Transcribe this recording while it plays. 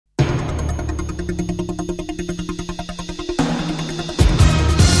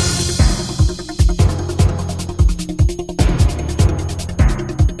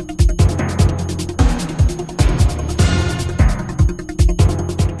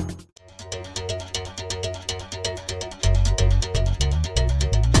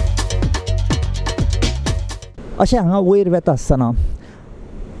अशें हांगा वयर वेता आसतना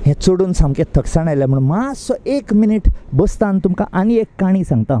हें चडून सामकें थकसाण आयलें म्हणून मातसो 1 मिनीट बसता आनी तुमकां आनी एक काणी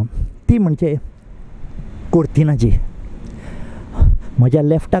सांगता, ती म्हणजे कोर्तिनाची. म्हज्या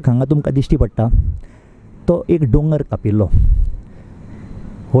लेफ्टाक हांगा तुमकां दिश्टी पडटा तो एक दोंगर कापिल्लो.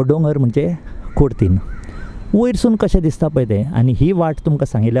 हो दोंगर म्हणजे कोर्तीन. वयरसून कशें दिसता पळय तें. आनी ही वाट तुमकां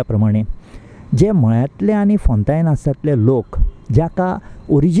सांगिल्ल्या प्रमाणे जे मळ्यांतले आनी फोंतायन आसातले लोक, जाका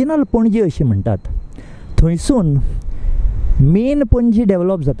ओरिजिनल पणजी अशी म्हणटात, थंयसून मेन पणजी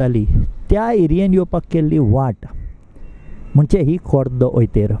डेवलॉप जाताली त्या एरियेन येवपाक केल्ली वाट म्हणजे ही खोर्द द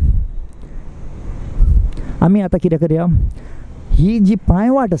ओयतेर. आमी आतां कितें करया, ही जी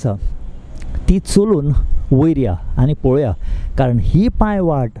पांयवाट आसा ती चलून वयर या आनी पळोवया. कारण ही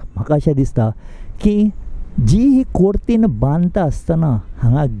पांयवाट म्हाका अशें दिसता की जी ही कोर्तीन बांदता आसतना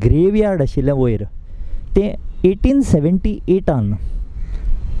हांगा ग्रेवयार्ड आशिल्लें वयर, तें 1878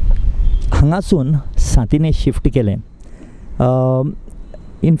 हांगासून सांतिने शिफ्ट केलें.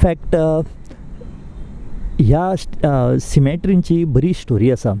 इनफॅक्ट ह्या सिमेट्रींची बरी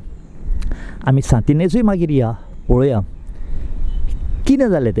स्टोरी आसा. आमी सांतिनेचूय मागीर या पळोवया कितें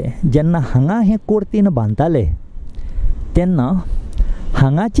जालें तें. जेन्ना हांगा हें कोर्तीन बांदताले तेन्ना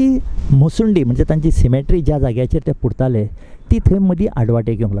हांगाची मुसुंडी म्हणजे तांची सिमेट्री ज्या जाग्याचेर ते पुरताले ती थंय मदीं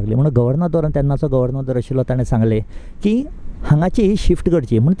आडवाटेक येवंक लागली. म्हणून गव्हर्नर, तेन्नाचो गव्हर्नर आशिल्लो, ताणें सांगलें की हांगाची ही शिफ्ट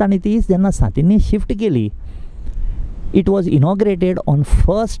करची. म्हणून ताणें ती जेन्ना सांतिने शिफ्ट केली, it was inaugurated on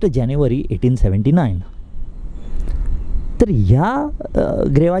 1 January 1879. तर ह्या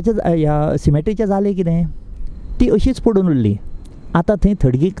ग्रेवाच्या ह्या सिमेट्रीच्या जालें कितें, ती अशीच पडून उरली. आतां थंय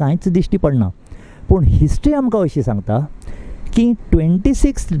थडगी कांयच दिश्टी पडना. पूण हिस्ट्री आमकां अशी सांगता की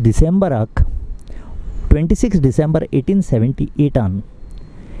 26 डिसेंबर 1878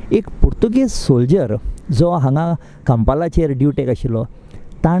 एक पुर्तुगेज सोल्जर जो हांगा कांपालाचेर ड्युटेक आशिल्लो,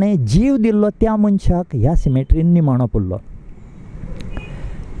 ताणें जीव दिल्लो त्या मनशाक ह्या सिमेट्रीन निमाणो पडलो.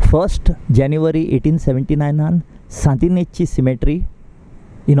 1 जानेवारी 1879 सांतिनेजची सिमेट्री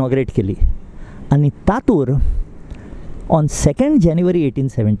इनॉग्रेट केली. आनी तातूंत ऑन 2 जानेवारी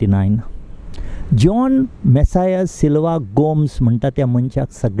 1879 जॉन मेसायस सिल्वा गोम्स म्हणटा त्या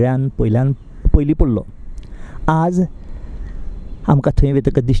मनशाक सगळ्यान पयलीं पडलो. आज आमकां थंय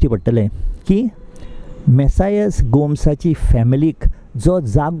वयतकच दिश्टी पडटलें की मेसायस गोम्साची फॅमिलीक जो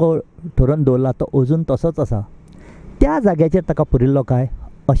जागो ठरोवन दवरला तो अजून तसोच आसा. त्या जाग्याचेर ताका पुरिल्लो काय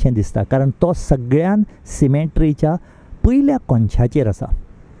अशें दिसता, कारण तो सगळ्यान सिमेट्रीच्या पयल्या कोनशाचेर आसा.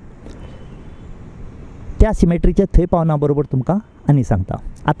 त्या सिमेट्रीचे थंय पावना बरोबर तुमकां आनी सांगता.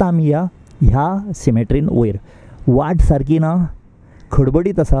 आतां आमी या ह्या सिमेट्रीन वयर. वाट सारकी ना,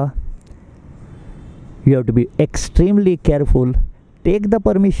 खडबडीत आसा. You have to be extremely careful. Take the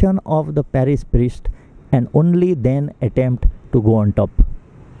permission of the parish priest and only then attempt to go on top.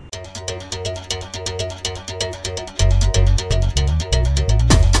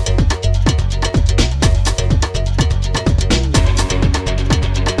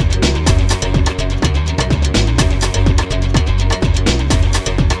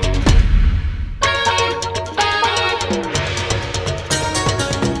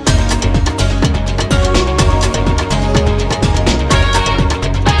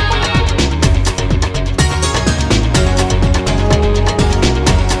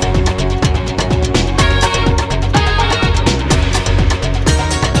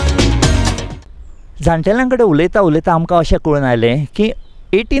 जाणटेल्यां कडेन उलयता आमकां अशें कळून आयलें की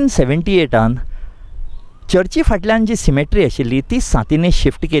 1878 चर्ची फाटल्यान जी सिमेट्री आशिल्ली ती सांतिने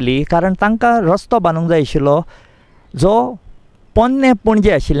शिफ्ट केली, कारण तांकां रस्तो बांदूंक जाय आशिल्लो जो पोन्ने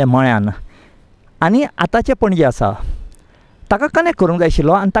पणजे आशिल्ले मळ्यान आनी आतांचे पणजे आसा ताका कनेक्ट करूंक जाय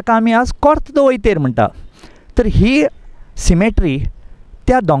आशिल्लो, आनी ताका आमी आज खोर्द द ओयतेर म्हणटा. तर ही सिमेट्री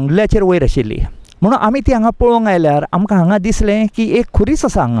त्या दोंगल्याचेर वयर आशिल्ली म्हणून आमी ती हांगा पळोवंक आयल्यार आमकां हांगा दिसलें की एक खुरीस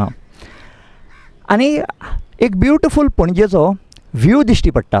आसा हांगा आनी एक ब्युटिफूल पणजेचो व्यू दिश्टी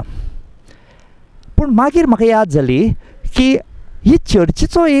पडटा. पूण मागीर म्हाका याद जाली की ही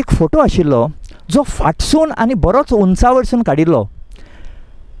चर्चीचो एक फोटो आशिल्लो जो फाटसून आनी बरोच उंचावरसून काडिल्लो.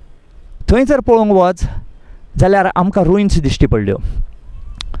 थंय जर पळोवंक वच जाल्यार आमकां रुयन्स दिश्टी पडल्यो.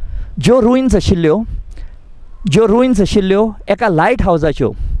 ज्यो रुयन्स आशिल्ल्यो एका लायट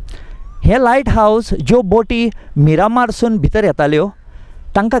हावजाच्यो. हे लायट हावज ज्यो बोटी मिरामारसून भितर येताल्यो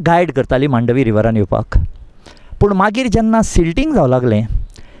तांकां गायड करताली मांडवी रिवरान येवपाक. पूण मागीर जेन्ना सिल्टींग जावं लागलें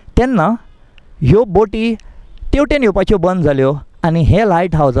तेन्ना ह्यो बोटी तेवटेन येवपाच्यो बंद जाल्यो आनी हे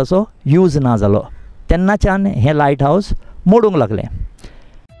लायट हावजाचो यूज ना जालो. तेन्नाच्यान हें लायट हावज मोडूंक लागलें.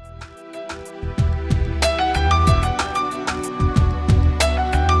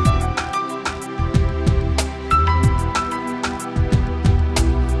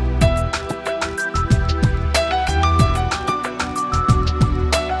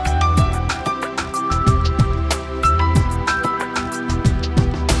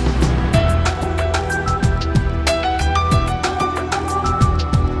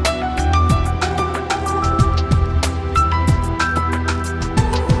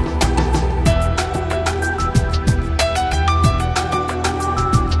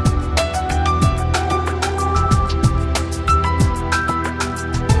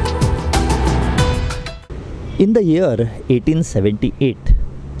 In the year 1878,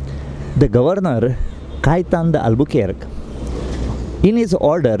 the governor Caetan de Albuquerque, in his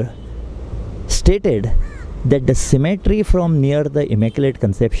order, stated that the cemetery from near the Immaculate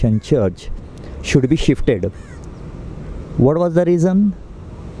Conception Church should be shifted. What was the reason?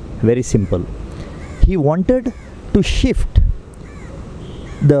 Very simple. He wanted to shift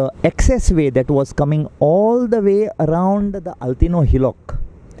the access way that was coming all the way around the Altino hillock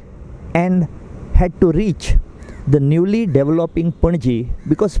and had to reach the newly developing Panji,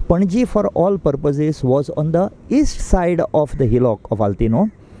 because Panji for all purposes was on the east side of the hillock of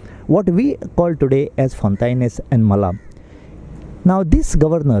Altino, what we call today as Fontaines and Mala. Now this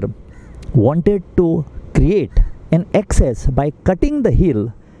governor wanted to create an access by cutting the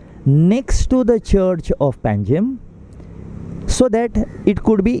hill next to the church of Panjim, so that it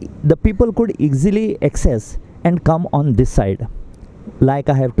could be, the people could easily access and come on this side. Like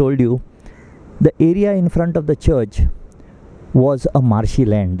I have told you, the area in front of the church was a marshy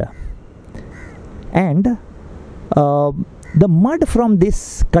land, and the mud from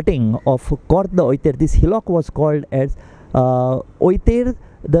this cutting of Cort de Oiter, this hillock was called as Oiter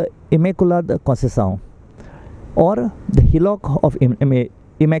de Immaculate Conception, or the hillock of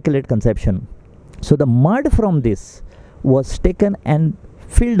Immaculate Conception. So the mud from this was taken and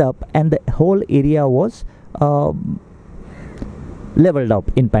filled up, and the whole area was leveled up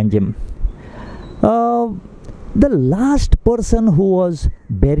in Panjim. The last person who was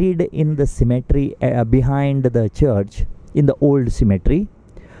buried in the cemetery behind the church, in the old cemetery,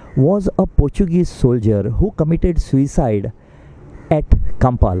 was a Portuguese soldier who committed suicide at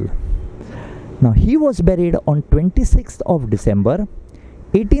Kampal. Now he was buried on 26th of December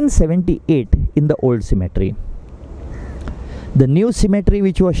 1878 in the old cemetery. The new cemetery,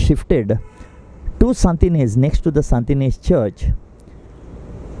 which was shifted to Santines, next to the Santines church,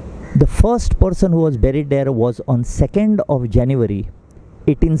 the first person who was buried there was on 2nd of January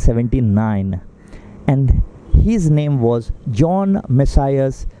 1879, and his name was John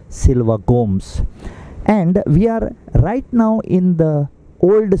Messias Silva Gomes. And we are right now in the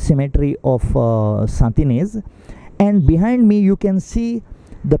old cemetery of Santines, and behind me you can see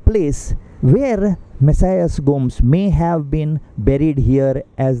the place where Messias Gomes may have been buried here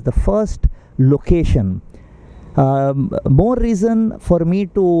as the first location. More reason for me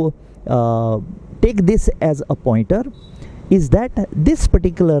to take this as a pointer is that this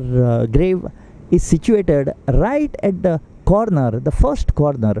particular grave is situated right at the corner, the first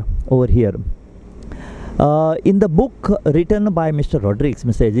corner over here. In the book written by Mr. Rodriguez,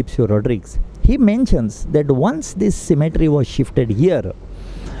 Mr. Egipcio Rodriguez, he mentions that once this cemetery was shifted here,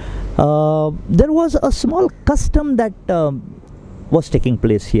 there was a small custom that was taking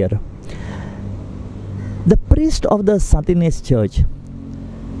place here. The priest of the Santines church,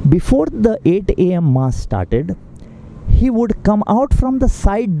 before the 8 a.m. mass started, he would come out from the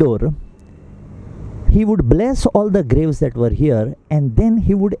side door, he would bless all the graves that were here, and then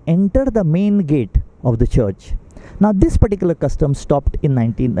he would enter the main gate of the church. Now this particular custom stopped in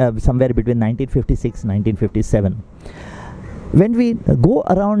somewhere between 1956 and 1957. When we go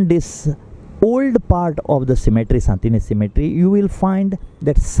around this old part of the cemetery, Santines cemetery, you will find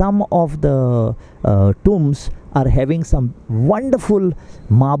that some of the tombs are having some wonderful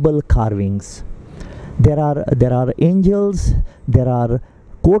marble carvings. There are angels, there are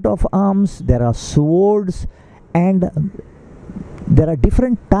coat of arms, there are swords, and there are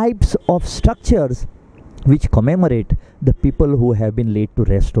different types of structures which commemorate the people who have been laid to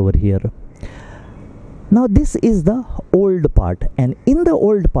rest over here. Now this is the old part, and in the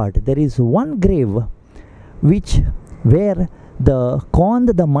old part there is one grave where the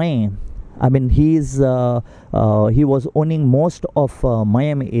Conde de Mayen, I mean he was owning most of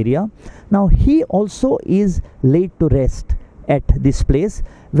Mayam area. Now he also is laid to rest at this place,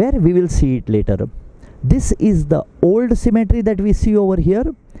 where we will see it later. This is the old cemetery that we see over here,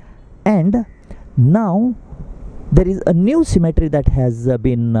 and now there is a new cemetery that has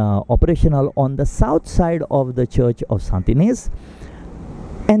been operational on the south side of the church of Santines,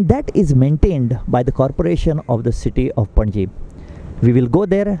 and that is maintained by the corporation of the city of Panji. We will go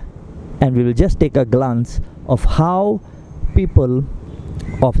there and we will just take a glance of how people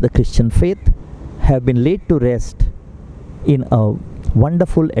of the Christian faith have been laid to rest in a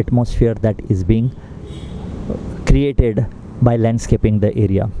wonderful atmosphere that is being created by landscaping the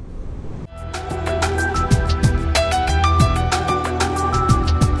area.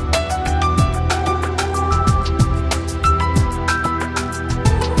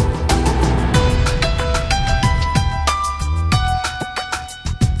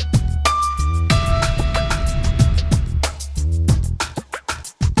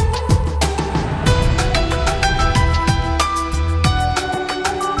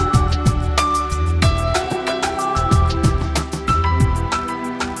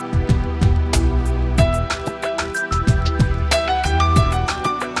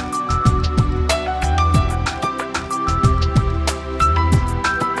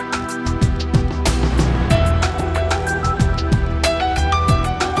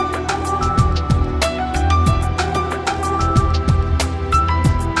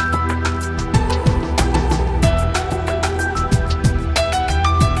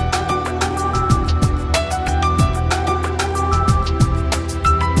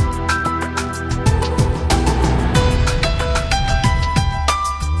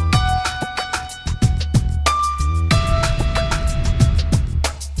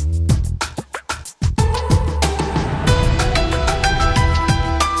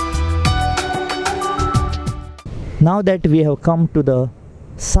 Now that we have come to the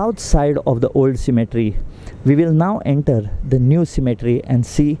south side of the old cemetery, we will now enter the new cemetery and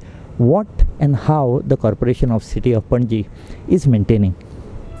see what and how the Corporation of City of Panji is maintaining.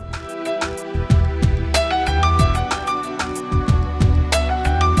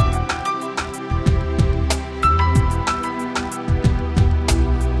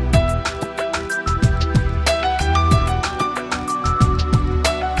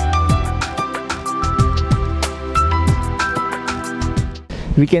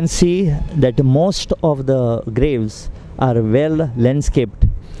 We can see that most of the graves are well landscaped.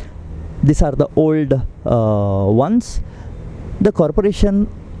 These are the old ones. The corporation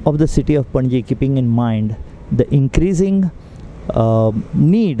of the city of Panji, keeping in mind the increasing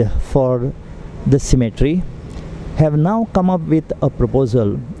need for the cemetery, have now come up with a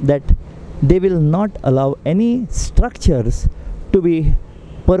proposal that they will not allow any structures to be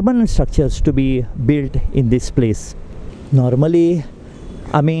permanent structures to be built in this place. Normally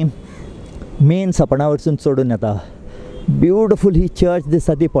आमी main सपना वरसून सोडून येता. Beautiful ही church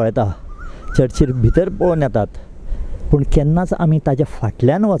दिसता ती पळयता, चर्चीर भितर पळोवन येतात, पूण केन्नाच आमी ताच्या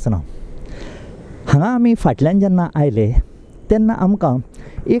फाटल्यान वचना. हांगा आमी फाटल्यान जेन्ना आयले तेन्ना आमकां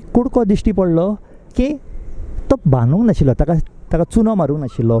एक कुडको दिश्टी पडलो की तो बांदूंक नाशिल्लो, ताका चुनो मारूंक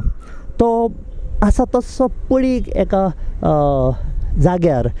नाशिल्लो. तो आसा तसो पडीक एका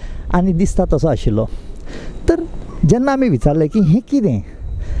जाग्यार आनी दिसता तसो आशिल्लो. तर जेन्ना आमी विचारलें की हें कितें,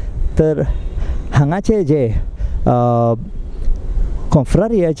 तर हांगाचे जे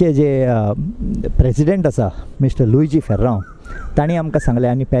कॉन्फ्रारियाचे जे प्रेसिडेंट आसा मिस्टर लुईजी फेर्रांव, तांणी आमकां सांगलें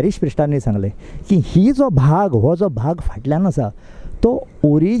आनी पॅरीश प्रिस्टांनी सांगलें की हो जो भाग फाटल्यान आसा तो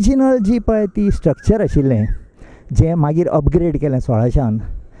ओरिजिनल जी पळय ती स्ट्रक्चर आशिल्लें जें मागीर अपग्रेड केलें 1600,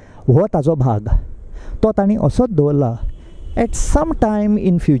 हो ताजो भाग तो तांणी असोच दवरला. At some time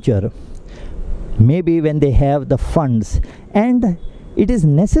in future, maybe when they have the funds and it is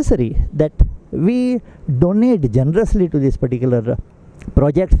necessary that we donate generously to this particular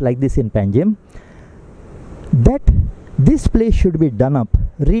project like this in Panjim, that this place should be done up,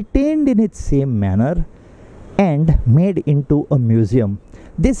 retained in its same manner and made into a museum.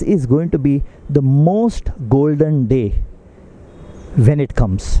 This is going to be the most golden day when it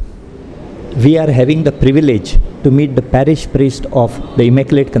comes. We are having the privilege to meet the parish priest of the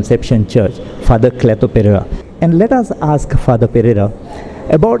Immaculate Conception Church, Father Cleto Pereira. And let us ask Father Pereira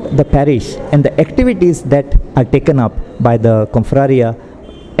about the parish and the activities that are taken up by the confraria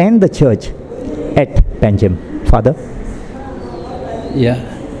and the church at Panjim. Father? Yeah,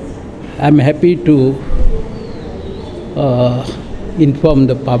 I'm happy to inform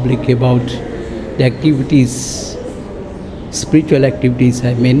the public about the activities, spiritual activities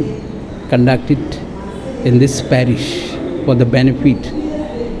conducted in this parish for the benefit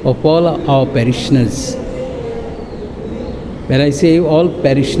of all our parishioners. When I say all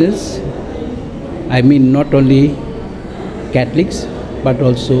parishioners, I mean not only Catholics but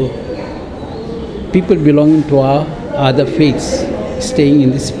also people belonging to our other faiths staying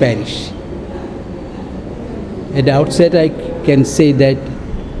in this parish. At the outset, I can say that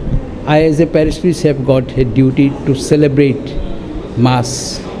I as a parish priest have got a duty to celebrate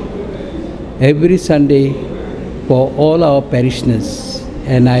Mass every Sunday for all our parishioners,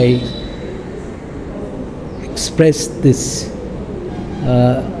 and I express this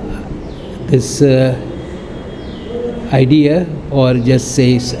idea, or just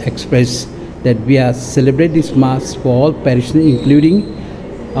say express that we are celebrating this Mass for all parishioners, including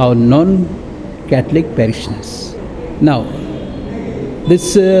our non-Catholic parishioners. Now,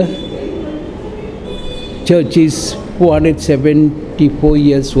 this church is 474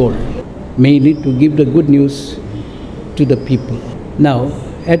 years old, mainly to give the good news to the people. Now,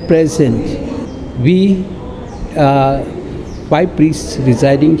 at present, we are 5 priests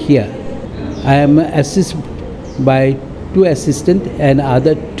residing here. I am assisted by 2 assistants and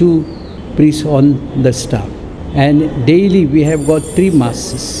other 2 priests on the staff. And daily we have got 3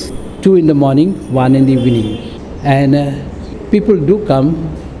 masses, 2 in the morning, 1 in the evening. And people do come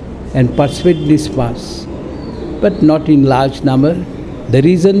and participate in this mass, but not in large number. The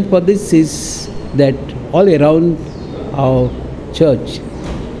reason for this is that all around our church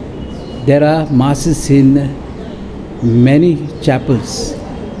there are masses in many chapels,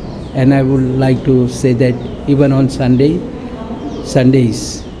 and I would like to say that even on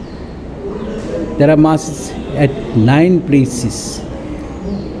Sundays there are masses at 9 places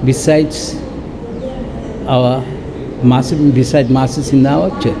besides our masses in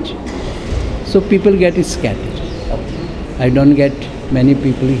our church. So people get scattered. I don't get many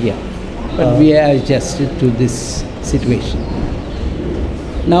people here, but we are adjusted to this situation.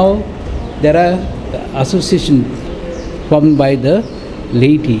 Now there are association formed by the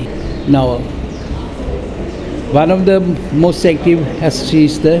laity. Now, one of the most active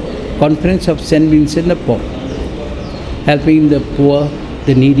is the Conference of St. Vincent de Paul, helping the poor,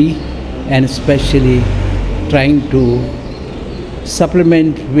 the needy, and especially trying to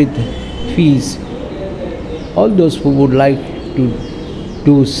supplement with fees all those who would like to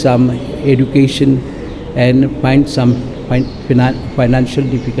do some education and find some financial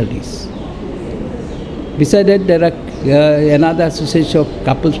difficulties. Besides that, there are another association of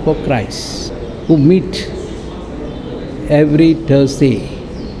Couples for Christ who meet every Thursday,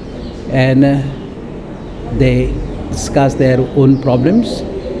 and they discuss their own problems,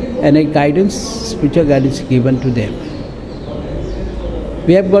 and a guidance, spiritual guidance given to them.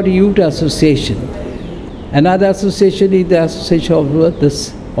 We have got a youth association. Another association is the association of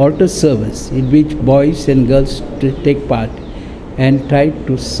this altar service, in which boys and girls take part and try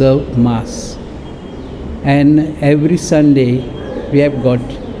to serve Mass. And every Sunday we have got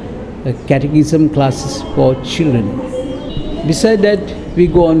catechism classes for children. Besides that, we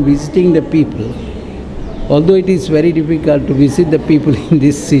go on visiting the people. Although it is very difficult to visit the people in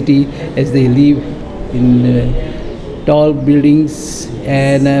this city as they live in tall buildings,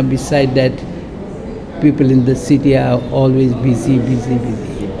 and beside that, people in the city are always busy.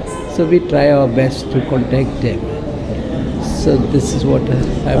 So we try our best to contact them. So this is what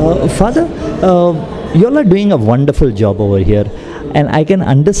I Father, you all are doing a wonderful job over here, and I can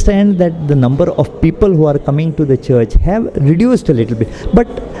understand that the number of people who are coming to the church have reduced a little bit, but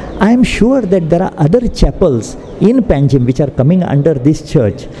I am sure that there are other chapels in Panjim which are coming under this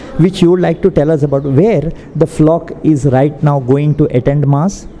church, which you would like to tell us about, where the flock is right now going to attend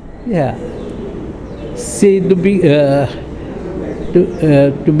Mass. Yeah. See, to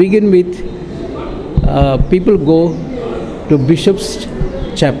begin with, people go to Bishop's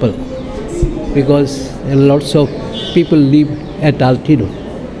Chapel because lots of people live at Altido.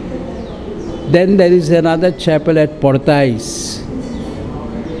 Then there is another chapel at Portais,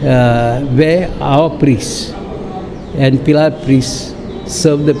 where our priests and pillar priests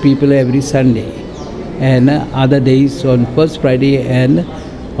serve the people every Sunday, and other days on First Friday and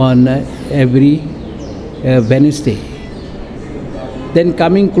on every Wednesday. Then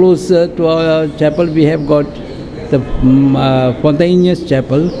coming closer to our chapel, we have got the Fontainebleau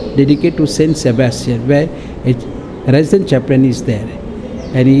Chapel dedicated to Saint Sebastian, where a resident chaplain is there,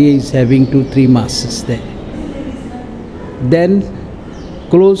 and he is having 2-3 masses there. Then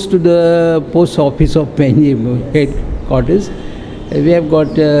close to the post office of Panjim headquarters, we have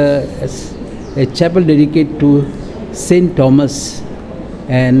got a chapel dedicated to Saint Thomas,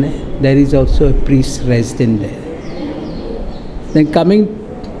 and there is also a priest resident there. Then coming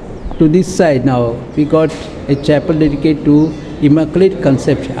to this side now, we got a chapel dedicated to Immaculate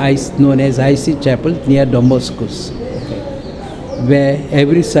Conception, known as IC Chapel near Don Bosco's, where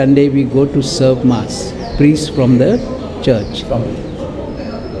every Sunday we go to serve Mass, priests from the church.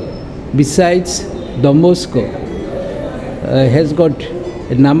 Besides, Don Bosco has got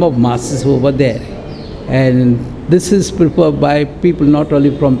a number of Masses over there, and this is preferred by people not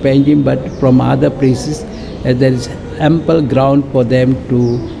only from Panjim but from other places, as there is ample ground for them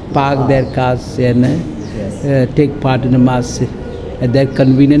to park their cars and take part in the Mass at their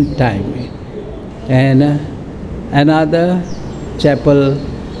convenient time. And another chapel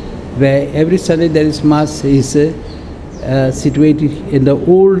where every Sunday there is Mass is situated in the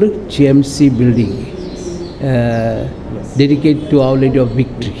old GMC building, dedicated to Our Lady of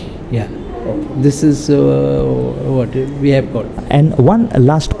Victory. Yeah. This is what we have got. And one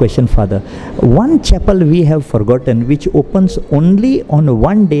last question, Father. One chapel we have forgotten, which opens only on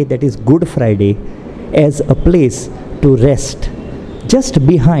one day, that is Good Friday, as a place to rest, just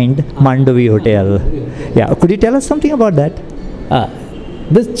behind Mandovi Hotel. Yeah, could you tell us something about that?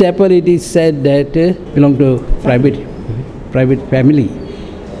 This chapel, it is said that belongs to private family,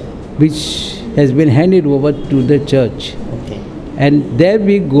 which has been handed over to the church. Okay. And there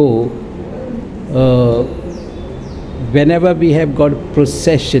we go whenever we have got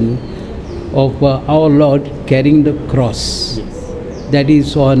procession of our Lord carrying the cross. Yes. That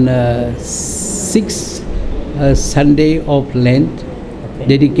is on 6th Sunday of Lent, okay,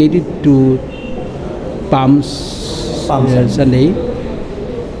 dedicated to Palm Sunday.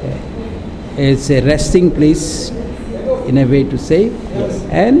 It's a resting place, in a way to say. Yes.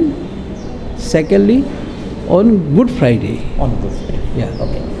 And secondly, on Good Friday. On Good Friday. Yeah.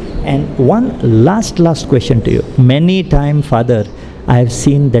 Okay. And one last question to you. Many times, Father, I have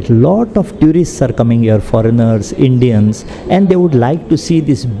seen that lot of tourists are coming here, foreigners, Indians, and they would like to see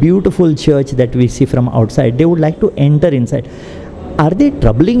this beautiful church that we see from outside. They would like to enter inside. Are they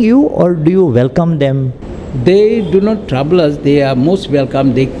troubling you, or do you welcome them? they do not trouble us. They are most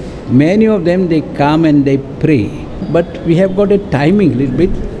welcome. Many of them, they come and they pray. But we have got a timing a little bit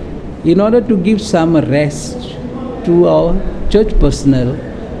in order to give some rest to our church personnel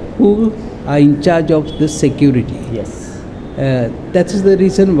who are in charge of the security. Yes. That is the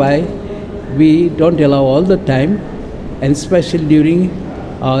reason why we don't allow all the time, and especially during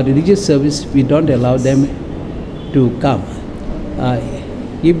our religious service, we don't allow them to come.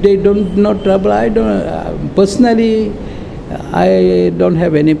 If they don't not trouble, I don't personally. I don't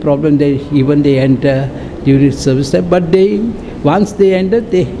have any problem. They enter during service time, but once they enter,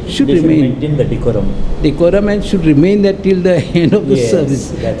 they should maintain the decorum and should remain there till the end of the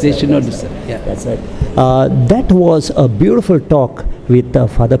service. They should not disturb. Yeah, that's right. That was a beautiful talk with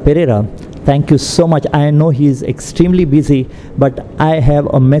Father Pereira. Thank you so much. I know he is extremely busy, but I have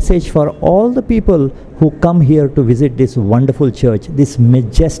a message for all the people who come here to visit this wonderful church, this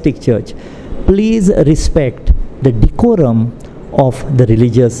majestic church. Please respect the decorum of the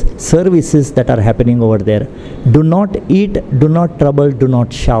religious services that are happening over there. Do not eat, do not trouble, do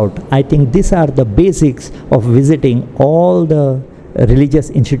not shout. I think these are the basics of visiting all the religious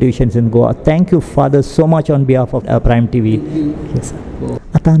institutions in Goa. Thank you, Father, so much on behalf of Prime TV. Yes, sir.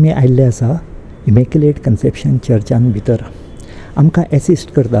 आता आमी आयिल्ले आसा immaculate conception चर्चान भितर. आमकां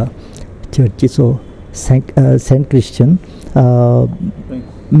assist करता चर्चीचो Saint Christian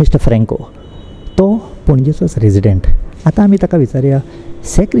mister Franco. तो पणजेचोच resident. आतां आमी ताका विचारया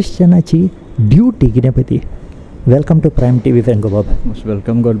सेंट क्रिश्चनाची ड्युटी कितें पळय ती. Welcome to prime T V Franco बाब. Most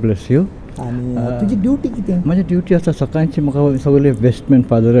welcome. God bless you. आनी तुजी ड्युटी कितें? माझी ड्युटी आसा सकाळची म्हाका सगळे वेस्टमॅन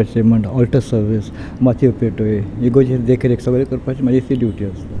फादराचे म्हण ऑल्टर सर्वीस मातयो पेटोय इगोचेर देखरेख सगळें करपाची म्हाजी ती ड्युटी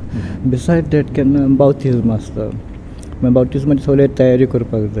आसता. बिसायड दॅट केन्ना बावतिजम आसता. मागीर बावतिजमाची सगळे तयारी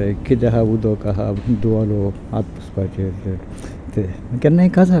करपाक जाय. कितें आहा उदक आहा दुवालो हात पुसपाचे ते केन्नाय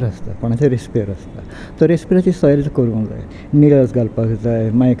काजार आसता कोणाचे रेस्पेर आसता. तो रेस्पेराची तयारी करूंक जाय. निरस घालपाक जाय.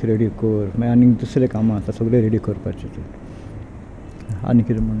 मायक रेडी कर. मागीर आनीक दुसरें कामां आसा सगळें रेडी करपाचें. आनी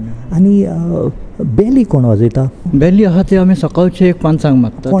कितें म्हणलें. आनी बेली कोण वाजयता? बेली आहा ते आमी सकाळचे एक पांचांक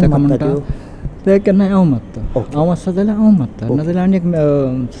मारता. ताका म्हणटा ते केन्नाय हांव मारता. हांव आसता जाल्यार हांव मारता. नाजाल्यार आनी एक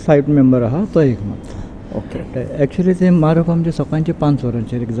सायड मेंबर आहा तो एक मारता. ओके. एक्चुली ते मारप आमचे सकाळचे 5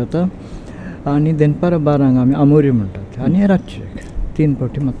 वरांचेर एक जाता आनी दनपार 12 आमी आमोरी म्हणटात आनी रातचे 3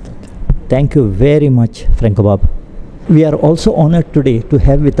 फावटी मारतात. Thank you very much, Franco Bab. We are also honored today to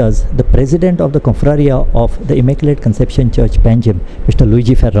have with us the president of the Confraria of the Immaculate Conception Church, Panjim, Mr.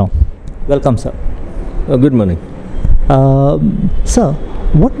 Luigi Ferrão. Welcome, sir. Good morning. Sir,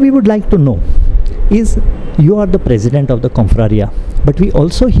 what we would like to know is you are the president of the Confraria, but we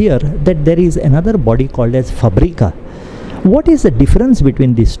also hear that there is another body called as Fabrica. What is the difference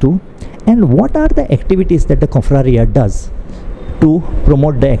between these two, and what are the activities that the Confraria does to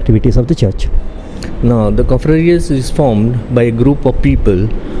promote the activities of the church? Now, the confraries is formed by a group of people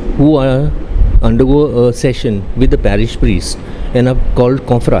who undergo a session with the parish priest and are called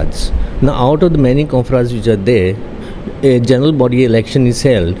confrads. Now, out of the many confrads which are there, a general body election is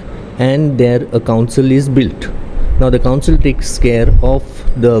held and there a council is built. Now, the council takes care of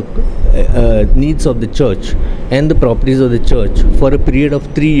the needs of the church and the properties of the church for a period of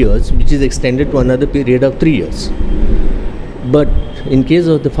 3 years, which is extended to another period of 3 years. But in case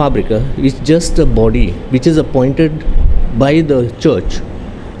of the Fabrica, it's just a body which is appointed by the church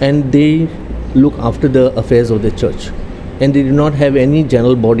and they look after the affairs of the church, and they do not have any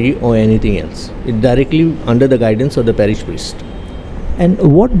general body or anything else. It's directly under the guidance of the parish priest. And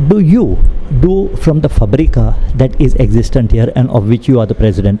what do you do from the Fabrica that is existent here and of which you are the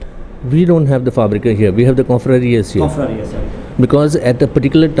president? We don't have the Fabrica here. We have the confrarias here. Confrarias, sir. Because at a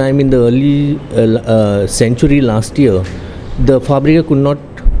particular time in the early century last year, the Fabrica could not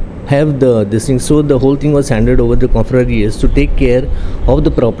have this thing, so the whole thing was handed over to confrarias to take care of the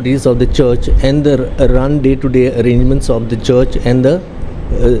properties of the church and the run day-to-day arrangements of the church and the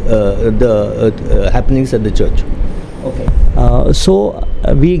happenings at the church. Okay. So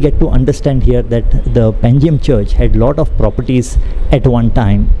we get to understand here that the Panjim Church had lot of properties at one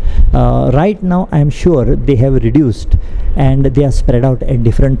time. Right now I am sure they have reduced and they are spread out at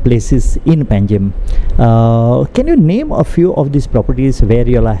different places in Panjim. Can you name a few of these properties where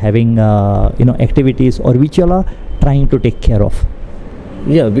you all are having activities or which you all are trying to take care of?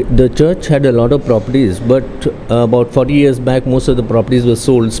 Yeah, the church had a lot of properties, but about 40 years back most of the properties were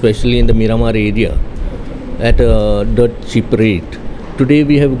sold, especially in the Miramar area, at a dirt cheap rate. Today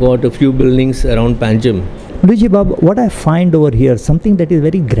we have got a few buildings around Panjim. Luigi Bab, what I find over here, something that is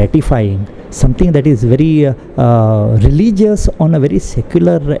very gratifying, something that is very religious on a very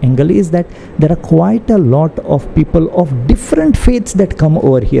secular angle, is that there are quite a lot of people of different faiths that come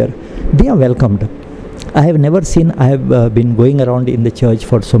over here. They are welcomed. I have never seen, I have been going around in the church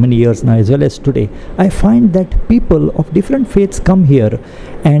for so many years now as well as today. I find that people of different faiths come here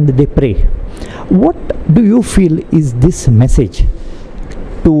and they pray. What do you feel is this message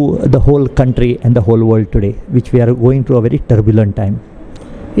to the whole country and the whole world today, which we are going through a very turbulent time?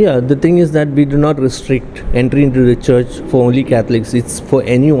 Yeah, the thing is that we do not restrict entry into the church for only Catholics. It's for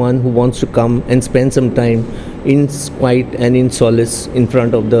anyone who wants to come and spend some time in quiet and in solace in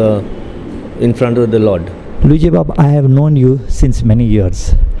front of the Lord. Luigi Bab, I have known you since many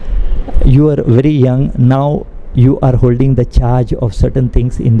years. You are very young. Now you are holding the charge of certain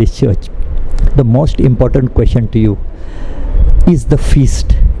things in this church. The most important question to you is the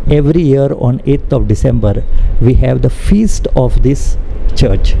feast. Every year on 8th of December, we have the feast of this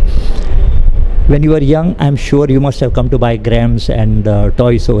church. When you were young, I'm sure you must have come to buy grams and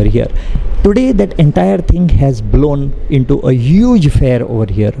toys over here. Today, that entire thing has blown into a huge fair over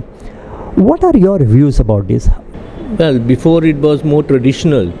here. What are your views about this? Well, before it was more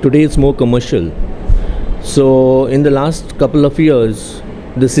traditional. Today it's more commercial. So in the last couple of years,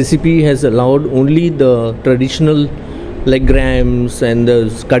 the CCP has allowed only the traditional, like grams and the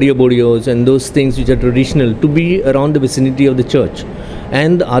kadiyabodios and those things which are traditional, to be around the vicinity of the church,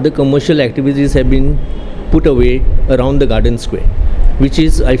 and the other commercial activities have been put away around the garden square, which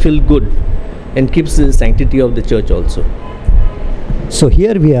is, I feel, good and keeps the sanctity of the church also. So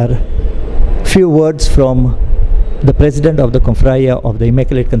here we are, few words from the president of the Confraria of the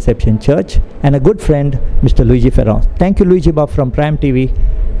Immaculate Conception Church and a good friend, Mr. Luigi Ferron. Thank you, Luigi Bab, from Prime TV,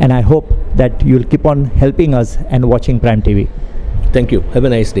 and I hope that you'll keep on helping us and watching Prime TV. Thank you. Have a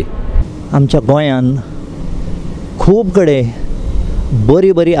nice day. आमच्या गोंयान खूब कडे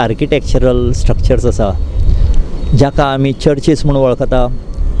बरी बरी architectural structures आसा, जाका आमी churches म्हणून वळखता,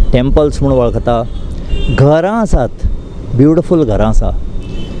 टेम्पल्स म्हणून वळखता, घरां आसात, ब्युटिफूल घरां आसा.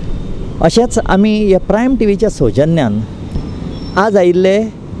 अशेंच आमी ह्या प्रायम टीव्हीच्या सौजन्यान आज आयिल्ले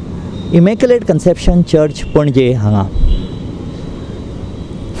इमॅक्युलेट कन्सेप्शन चर्च पणजे हांगा.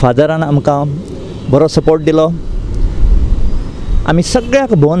 फादरान आमकां बरो सपोर्ट दिलो. आमी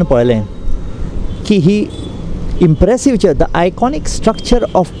सगळ्याक भोवन पळयलें की ही impressive church, the iconic structure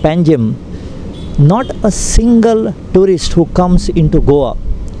of Panjim. Not a single tourist who comes into Goa,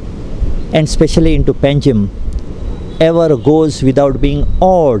 and especially into Panjim, ever goes without being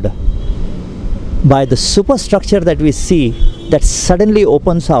awed by the superstructure that we see that suddenly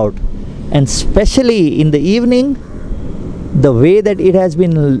opens out, and especially in the evening, the way that it has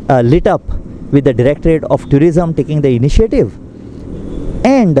been lit up with the Directorate of Tourism taking the initiative,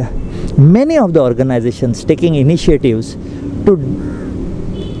 and many of the organizations taking initiatives to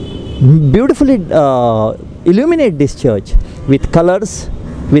beautifully illuminate this church with colors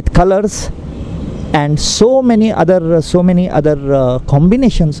and so many other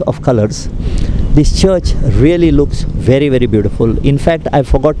combinations of colors. This church really looks very, very beautiful. In fact, I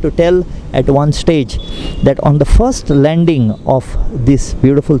forgot to tell at one stage that on the first landing of this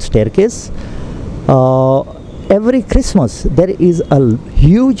beautiful staircase, every Christmas there is a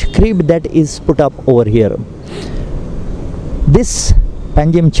huge crib that is put up over here. This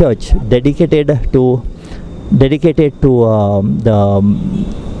Panjim church dedicated to the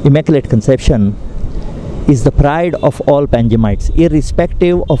Immaculate Conception is the pride of all Panjimites,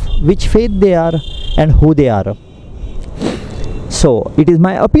 irrespective of which faith they are and who they are. So it is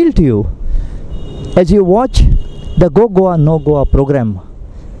my appeal to you, as you watch the Goa Know Goa program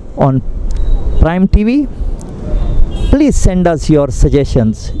on Prime TV, please send us your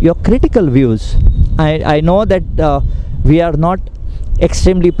suggestions, your critical views. I know that we are not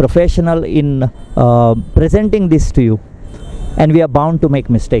extremely professional in presenting this to you, and we are bound to make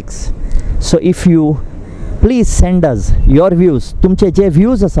mistakes. So if you please send us your views, तुमचे जे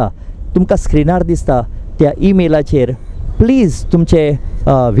views आसा तुमकां स्क्रीनार दिसता त्या ईमेलाचेर please तुमचे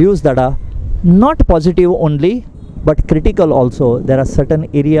views धाडा, not positive only but critical also. There are certain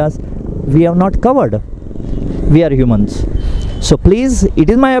areas we have not covered. We are humans. So please, it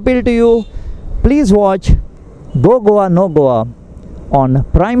is my appeal to you, please watch Goa Know Goa on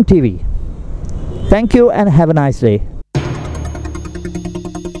Prime TV. Thank you and have a nice day.